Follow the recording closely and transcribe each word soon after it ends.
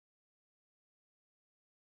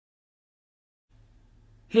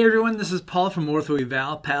Hey everyone, this is Paul from Ortho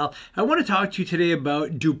Eval, pal. I want to talk to you today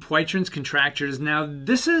about Dupuytren's contractures. Now,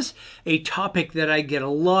 this is a topic that I get a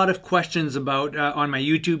lot of questions about on my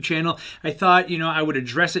YouTube channel. I thought, I would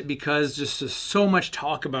address it because just there's so much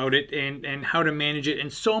talk about it and how to manage it,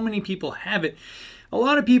 and so many people have it. A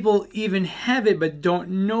lot of people even have it but don't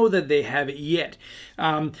know that they have it yet.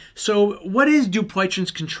 So what is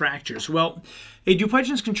Dupuytren's contractures? Well, a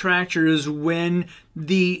Dupuytren's contracture is when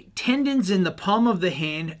the tendons in the palm of the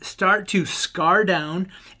hand start to scar down,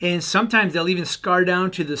 and sometimes they'll even scar down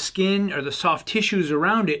to the skin or the soft tissues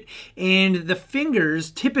around it. And the fingers,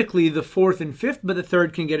 typically the fourth and fifth, but the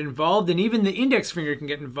third can get involved, and even the index finger can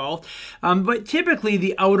get involved. But typically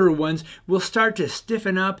the outer ones will start to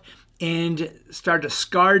stiffen up and start to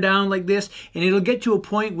scar down like this, and it'll get to a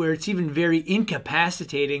point where it's even very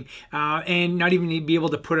incapacitating and not even be able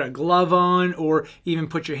to put a glove on or even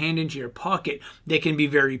put your hand into your pocket. They can be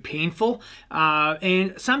very painful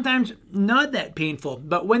and sometimes not that painful.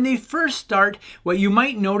 But when they first start, what you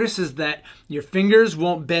might notice is that your fingers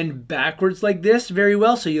won't bend backwards like this very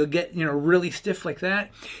well, so you'll get really stiff like that.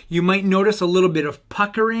 You might notice a little bit of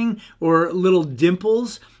puckering or little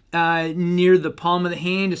dimples near the palm of the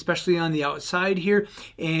hand, especially on the outside here.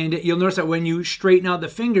 And you'll notice that when you straighten out the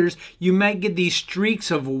fingers, you might get these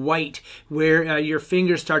streaks of white where your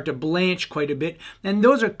fingers start to blanch quite a bit. And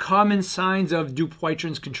those are common signs of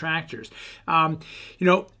Dupuytren's contractures.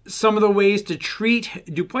 Some of the ways to treat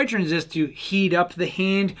Dupuytren's is to heat up the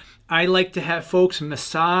hand. I like to have folks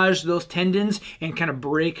massage those tendons and kind of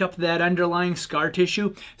break up that underlying scar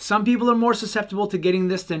tissue. Some people are more susceptible to getting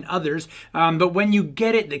this than others, but when you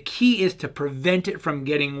get it, the key is to prevent it from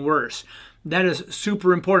getting worse. That is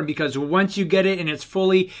super important, because once you get it and it's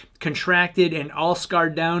fully contracted and all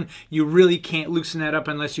scarred down, you really can't loosen that up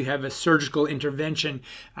unless you have a surgical intervention.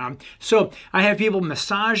 So I have people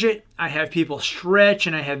massage it, I have people stretch,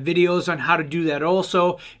 and I have videos on how to do that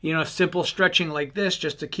also. Simple stretching like this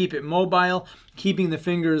just to keep it mobile, keeping the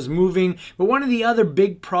fingers moving. But one of the other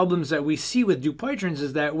big problems that we see with Dupuytren's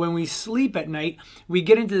is that when we sleep at night, we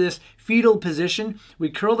get into this fetal position. We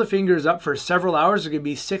curl the fingers up for several hours. It could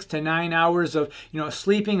be 6 to 9 hours of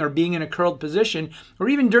sleeping or being in a curled position, or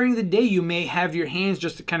even during the day you may have your hands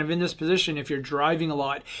just kind of in this position if you're driving a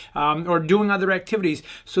lot or doing other activities.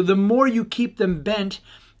 So the more you keep them bent,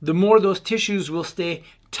 the more those tissues will stay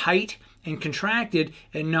tight and contracted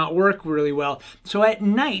and not work really well. So at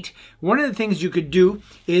night, one of the things you could do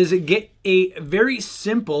is get a very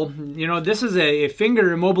simple, this is a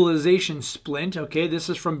finger immobilization splint, okay? This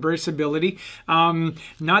is from Braceability.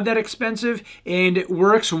 Not that expensive, and it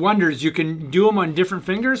works wonders. You can do them on different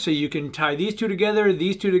fingers, so you can tie these two together,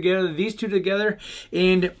 these two together, these two together,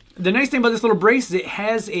 and the nice thing about this little brace is it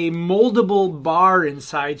has a moldable bar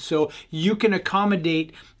inside, so you can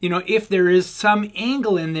accommodate, if there is some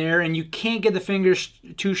angle in there and you can't get the fingers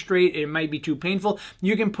too straight, it might be too painful,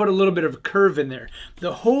 you can put a little bit of curve in there.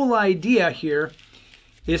 The whole idea here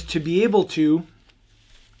is to be able to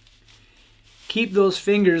keep those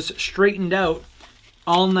fingers straightened out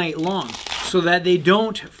all night long so that they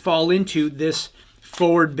don't fall into this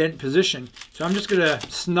forward bent position. So I'm just going to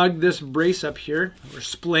snug this brace up here, or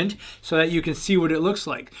splint, so that you can see what it looks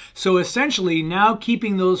like. So essentially now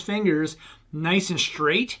keeping those fingers nice and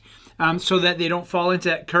straight so that they don't fall into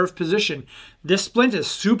that curved position. This splint is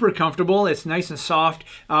super comfortable. It's nice and soft,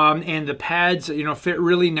 and the pads, fit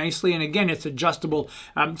really nicely. And again, it's adjustable.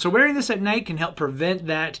 So wearing this at night can help prevent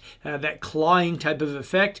that clawing type of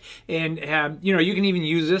effect. And you can even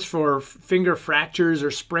use this for finger fractures or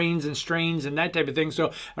sprains and strains and that type of thing.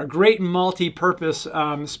 So a great multi-purpose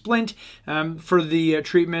splint for the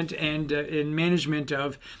treatment and management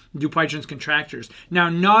of Dupuytren's contractures. Now,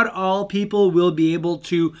 not all people will be able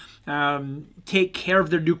to take care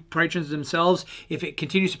of their Dupuytren's themselves. If it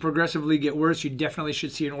continues to progressively get worse, you definitely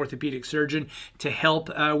should see an orthopedic surgeon to help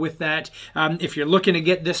with that. If you're looking to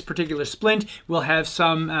get this particular splint, we'll have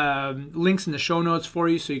some links in the show notes for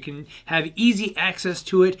you so you can have easy access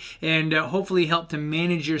to it and hopefully help to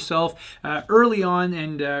manage yourself early on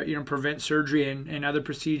and prevent surgery and other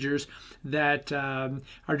procedures that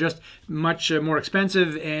are just much more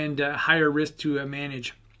expensive and higher risk to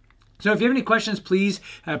manage. So if you have any questions, please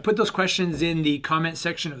put those questions in the comment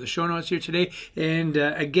section of the show notes here today. And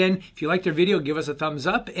again, if you liked our video, give us a thumbs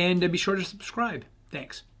up and be sure to subscribe.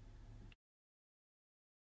 Thanks.